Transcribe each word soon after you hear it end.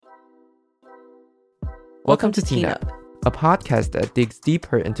Welcome to Teen Up, a podcast that digs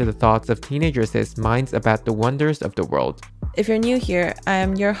deeper into the thoughts of teenagers' minds about the wonders of the world. If you're new here, I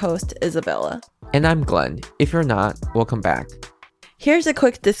am your host, Isabella. And I'm Glenn. If you're not, welcome back. Here's a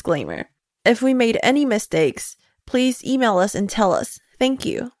quick disclaimer. If we made any mistakes, please email us and tell us. Thank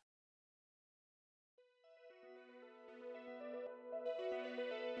you.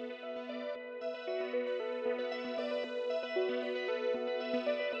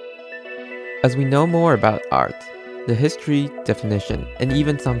 As we know more about art, the history, definition, and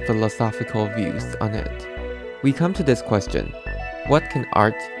even some philosophical views on it, we come to this question: what can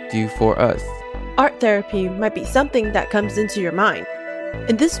art do for us? Art therapy might be something that comes into your mind.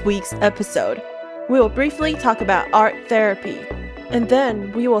 In this week's episode, we will briefly talk about art therapy, and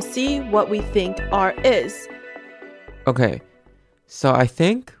then we will see what we think art is. Okay, so I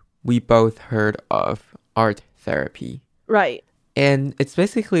think we both heard of art therapy. Right. And it's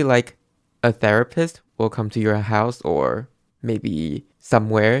basically like a therapist will come to your house or maybe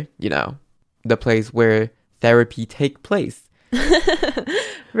somewhere, the place where therapy take place.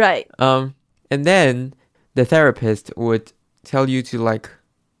 Right. And then the therapist would tell you to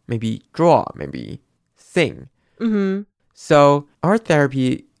maybe draw, maybe sing. Mm-hmm. So art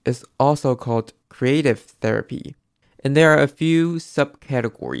therapy is also called creative therapy. And there are a few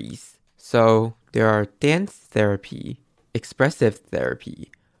subcategories. So there are dance therapy, expressive therapy,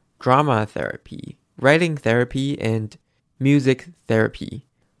 drama therapy, writing therapy, and music therapy.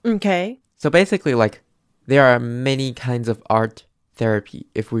 Okay. So basically, there are many kinds of art therapy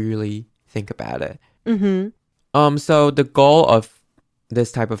if we really think about it. Mm-hmm. So the goal of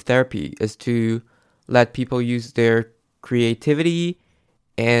this type of therapy is to let people use their creativity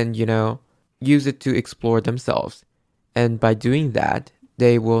and, use it to explore themselves. And by doing that,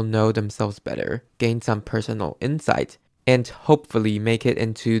 they will know themselves better, gain some personal insight, and hopefully make it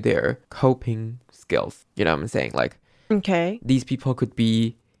into their coping skills. You know what I'm saying? Okay. These people could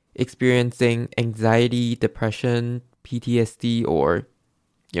be experiencing anxiety, depression, PTSD, or,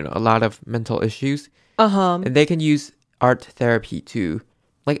 a lot of mental issues. Uh-huh. And they can use art therapy to,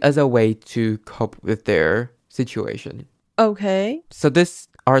 as a way to cope with their situation. Okay. So this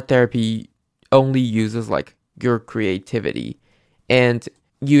art therapy only uses, your creativity. And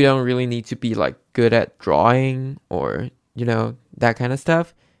you don't really need to be, good at drawing or, that kind of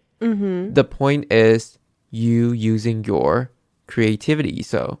stuff. Mm-hmm. The point is you using your creativity.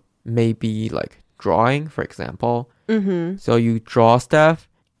 So maybe drawing, for example. Mm-hmm. So you draw stuff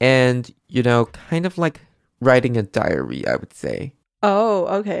and, kind of writing a diary, I would say. Oh,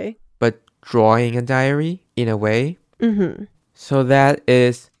 okay. But drawing a diary in a way. Mm-hmm. So that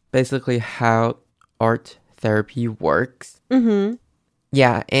is basically how art therapy works. Mm-hmm.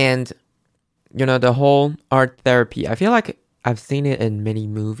 Yeah, and, the whole art therapy, I feel like I've seen it in many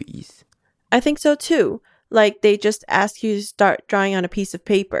movies. I think so too. They just ask you to start drawing on a piece of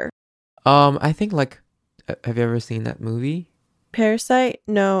paper. I think have you ever seen that movie? Parasite?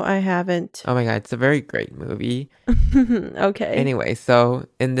 No, I haven't. Oh my god, it's a very great movie. Okay. Anyway, so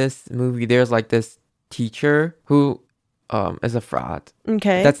in this movie, there's this teacher who is a fraud.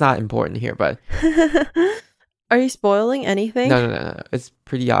 Okay. That's not important here, but Are you spoiling anything? no. It's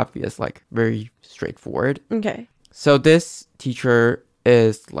pretty obvious, very straightforward. Okay. So this teacher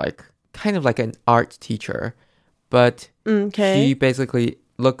is kind of like an art teacher, but Okay. she basically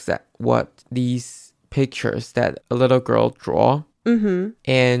looks at what these pictures that a little girl draw, Mm-hmm.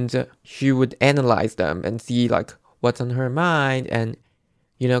 and she would analyze them and see what's on her mind and,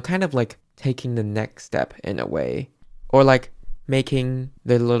 kind of taking the next step in a way, or making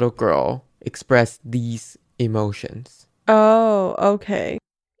the little girl express these emotions. Oh, okay.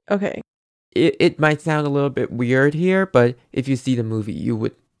 Okay. It might sound a little bit weird here, but if you see the movie, you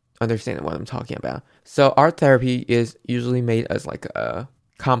would understand what I'm talking about. So art therapy is usually made as a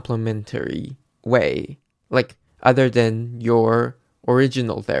complementary way, other than your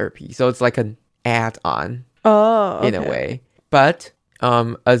original therapy. So it's an add-on in a way. But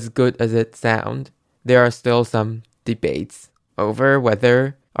as good as it sounds, there are still some debates over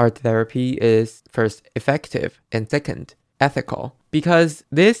whether art therapy is first effective and second ethical, because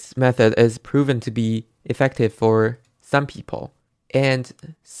this method is proven to be effective for some people and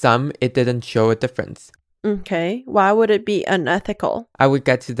some it didn't show a difference. Okay. Why would it be unethical? I would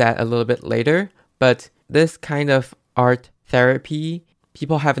get to that a little bit later, but this kind of art therapy,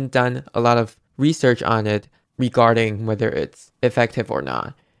 people haven't done a lot of research on it regarding whether it's effective or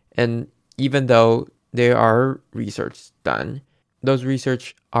not. And even though there are research done, those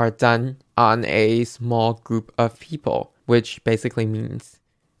research are done on a small group of people, which basically means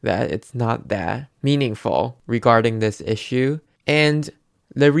that it's not that meaningful regarding this issue. And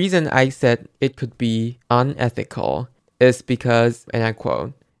The reason I said it could be unethical is because, and I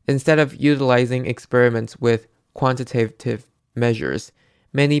quote, instead of utilizing experiments with quantitative measures,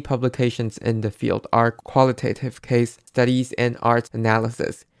 many publications in the field are qualitative case studies and art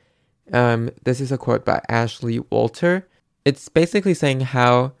analysis. This is a quote by Ashley Walter. It's basically saying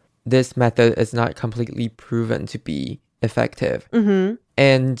how this method is not completely proven to be effective.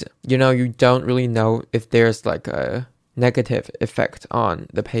 And, you don't really know if there's like a negative effect on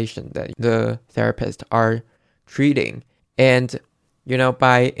the patient that the therapists are treating. And,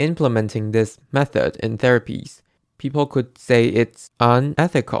 by implementing this method in therapies, people could say it's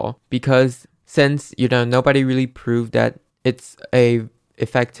unethical because since, nobody really proved that it's a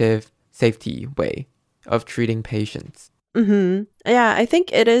effective safety way of treating patients. Yeah, I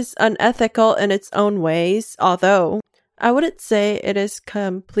think it is unethical in its own ways, although I wouldn't say it is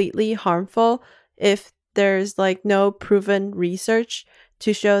completely harmful if there's like no proven research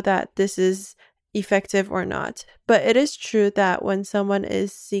to show that this is effective or not. But it is true that when someone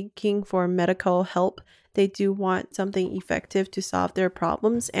is seeking for medical help, they do want something effective to solve their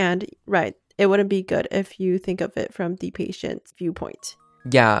problems. And right, it wouldn't be good if you think of it from the patient's viewpoint.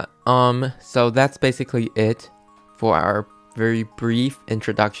 Yeah, so that's basically it for our very brief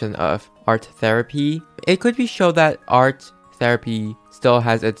introduction of art therapy. It could be shown that art therapy still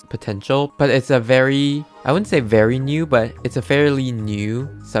has its potential, but it's a very, I wouldn't say very new, but it's a fairly new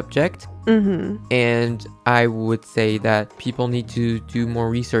subject. And I would say that people need to do more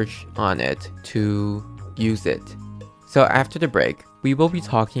research on it to use it. So after the break, we will be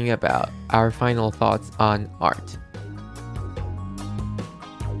talking about our final thoughts on art.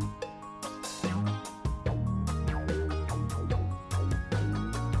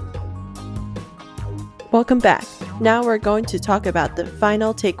 Welcome back. Now we're going to talk about the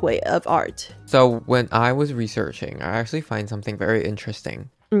final takeaway of art. So when I was researching, I actually find something very interesting.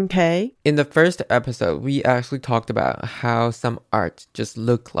 Okay. In the first episode, we actually talked about how some art just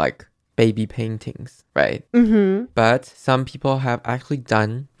look like baby paintings, right? But some people have actually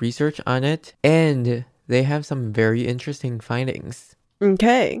done research on it, and they have some very interesting findings.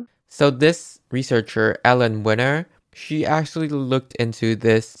 Okay. So this researcher, Ellen Winner, she actually looked into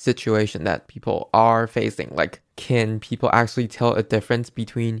this situation that people are facing. Like, can people actually tell a difference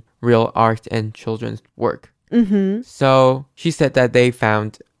between real art and children's work? So she said that they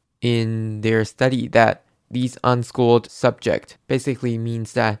found in their study that these unschooled subject basically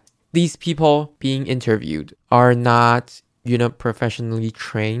means that these people being interviewed are not, professionally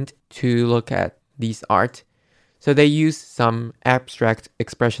trained to look at these art. So they use some abstract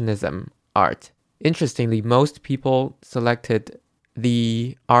expressionism art. Interestingly, most people selected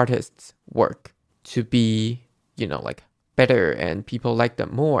the artist's work to be, better and people like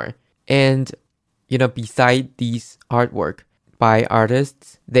them more. And, beside these artwork by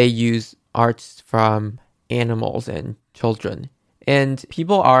artists, they use arts from animals and children. And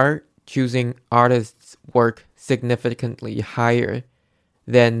people are choosing artists' work significantly higher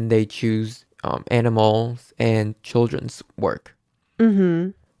than they choose animals and children's work.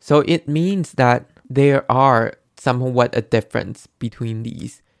 So it means that there are somewhat a difference between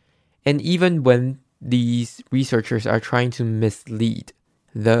these. And even when these researchers are trying to mislead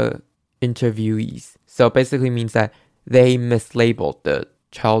the interviewees, so basically means that they mislabeled the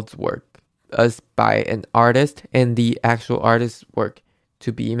child's work as by an artist and the actual artist's work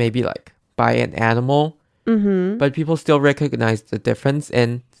to be maybe like by an animal. But people still recognize the difference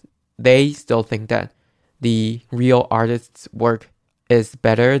and they still think that the real artist's work is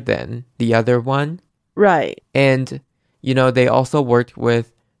better than the other one. Right. And, they also worked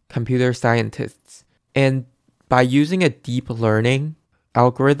with computer scientists. And by using a deep learning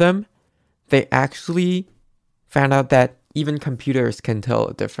algorithm, they actually found out that even computers can tell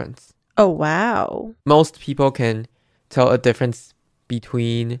a difference. Oh, wow. Most people can tell a difference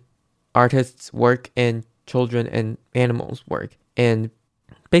between artists' work and children and animals' work. And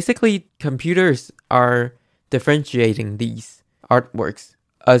basically, computers are differentiating these artworks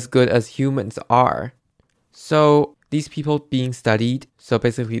as good as humans are. So these people being studied, so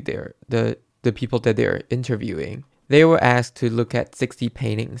basically they're the people that they're interviewing, they were asked to look at 60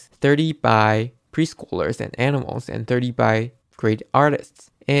 paintings, 30 by preschoolers and animals and 30 by great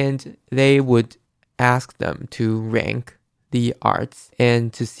artists. And they would ask them to rank the arts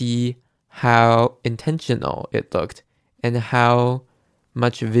and to see how intentional it looked and how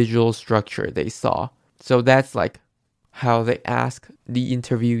much visual structure they saw. So that's like how they ask the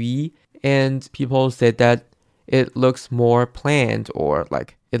interviewee, and people said that it looks more planned or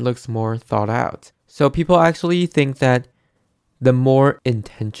like it looks more thought out. So people actually think that the more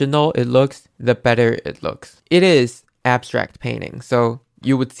intentional it looks, the better it looks. It is abstract painting, so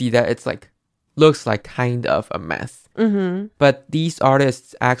you would see that it's like looks like kind of a mess. Mm-hmm. But these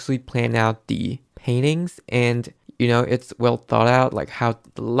artists actually plan out the paintings, and it's well thought out, like how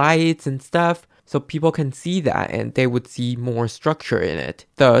the lights and stuff, so people can see that and they would see more structure in it.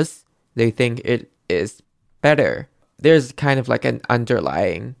 Thus, they think it is better. There's kind of like an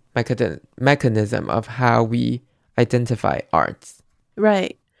underlying mechanism of how we identify arts.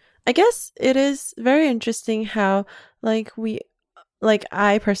 Right. I guess it is very interesting how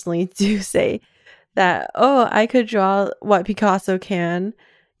I personally do say that, oh, I could draw what Picasso can,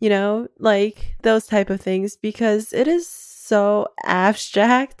 like those type of things, because it is so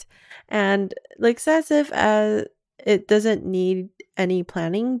abstract and like as if it doesn't need any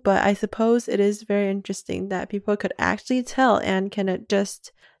planning. But I suppose it is very interesting that people could actually tell and can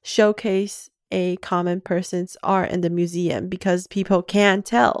just showcase a common person's art in the museum because people can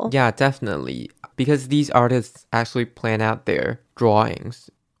tell. Yeah, definitely. Because these artists actually plan out their drawings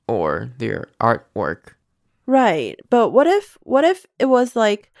or their artwork. Right. But what if it was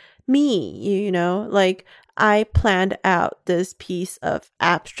like me, like I planned out this piece of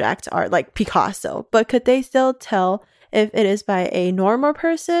abstract art like Picasso, but could they still tell if it is by a normal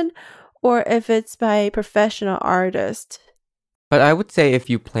person or if it's by a professional artist? But I would say if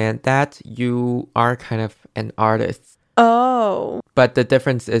you planned that, you are kind of an artist. Oh. But the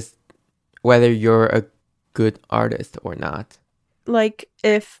difference is whether you're a good artist or not. Like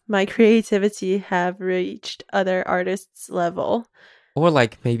if my creativity have reached other artists' level. Or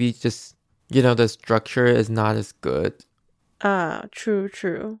like maybe just, the structure is not as good. Ah,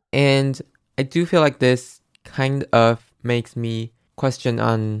 true. And I do feel like this kind of makes me question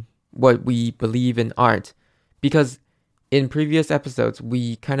on what we believe in art. Because in previous episodes,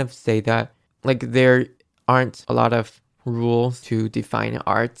 we kind of say that like there aren't a lot of rules to define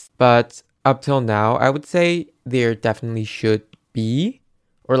arts. But up till now, I would say there definitely should be,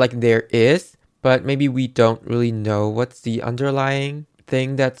 or like there is, but maybe we don't really know what's the underlying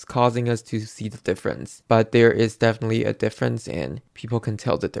thing that's causing us to see the difference. But there is definitely a difference and people can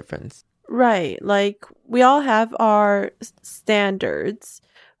tell the difference. Right. Like we all have our standards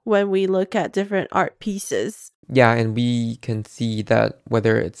when we look at different art pieces. Yeah, and we can see that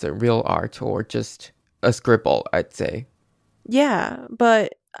whether it's a real art or just a scribble, I'd say. Yeah,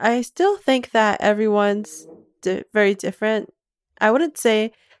 but I still think that everyone's very different. I wouldn't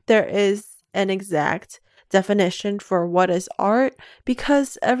say there is an exact definition for what is art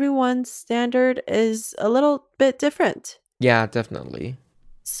because everyone's standard is a little bit different. Yeah, definitely.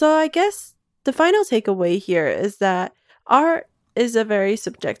 So I guess the final takeaway here is that art is a very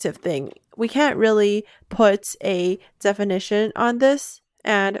subjective thing. We can't really put a definition on this,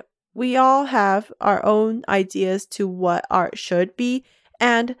 and we all have our own ideas to what art should be,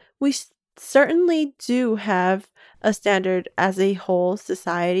 and we certainly do have a standard as a whole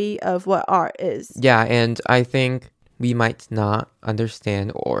society of what art is. Yeah, and I think we might not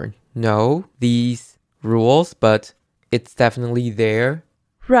understand or know these rules, but it's definitely there.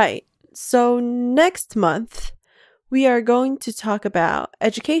 Right. So next month, we are going to talk about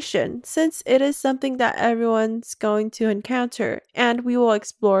education, since it is something that everyone's going to encounter, and we will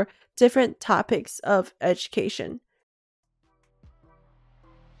explore different topics of education.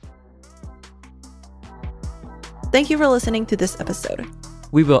 Thank you for listening to this episode.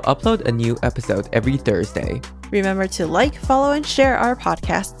 We will upload a new episode every Thursday. Remember to like, follow, and share our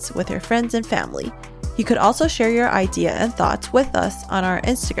podcasts with your friends and family. You could also share your idea and thoughts with us on our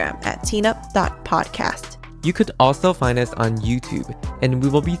Instagram at teenup.podcast. You could also find us on YouTube, and we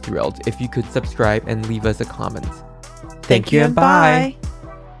will be thrilled if you could subscribe and leave us a comment. Thank you and bye!